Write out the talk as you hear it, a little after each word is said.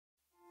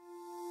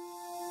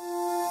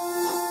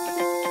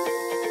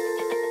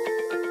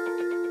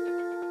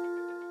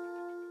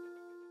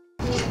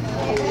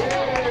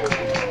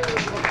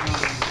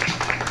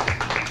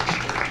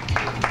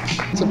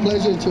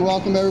pleasure to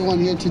welcome everyone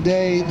here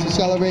today to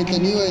celebrate the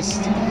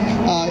newest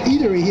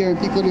eatery here in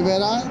Pico,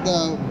 Rivera,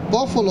 the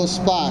Buffalo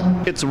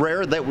Spot. It's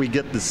rare that we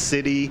get the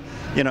city,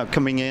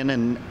 coming in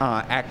and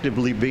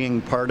actively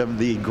being part of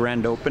the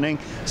grand opening.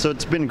 So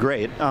it's been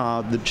great.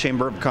 The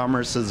Chamber of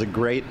Commerce is a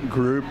great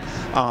group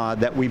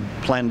that we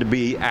plan to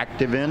be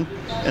active in,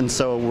 and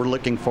so we're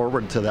looking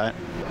forward to that.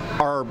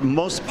 Our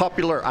most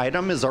popular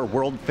item is our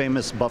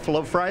world-famous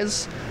buffalo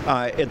fries.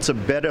 It's a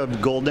bed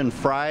of golden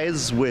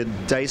fries with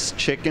diced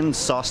chicken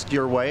sauced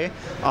your way,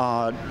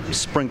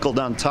 sprinkled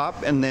on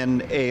top, and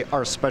then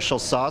our special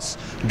sauce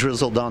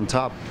drizzled on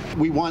top.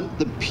 We want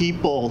the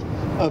people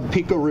of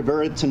Pico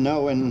Rivera to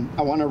know, and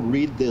I want to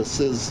read this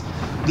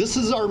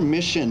is our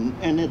mission,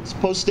 and it's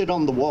posted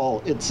on the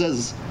wall. It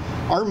says,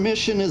 "Our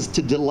mission is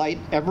to delight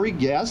every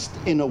guest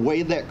in a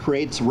way that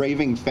creates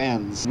raving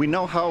fans." We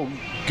know how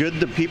good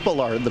the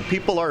people are. The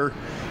people are,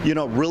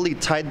 really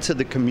tied to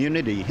the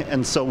community,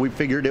 and so we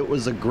figured it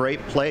was a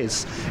great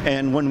place.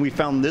 And when we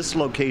found this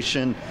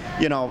location,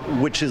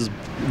 which is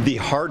the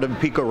heart of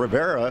Pico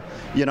Rivera,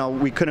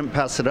 we couldn't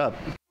pass it up.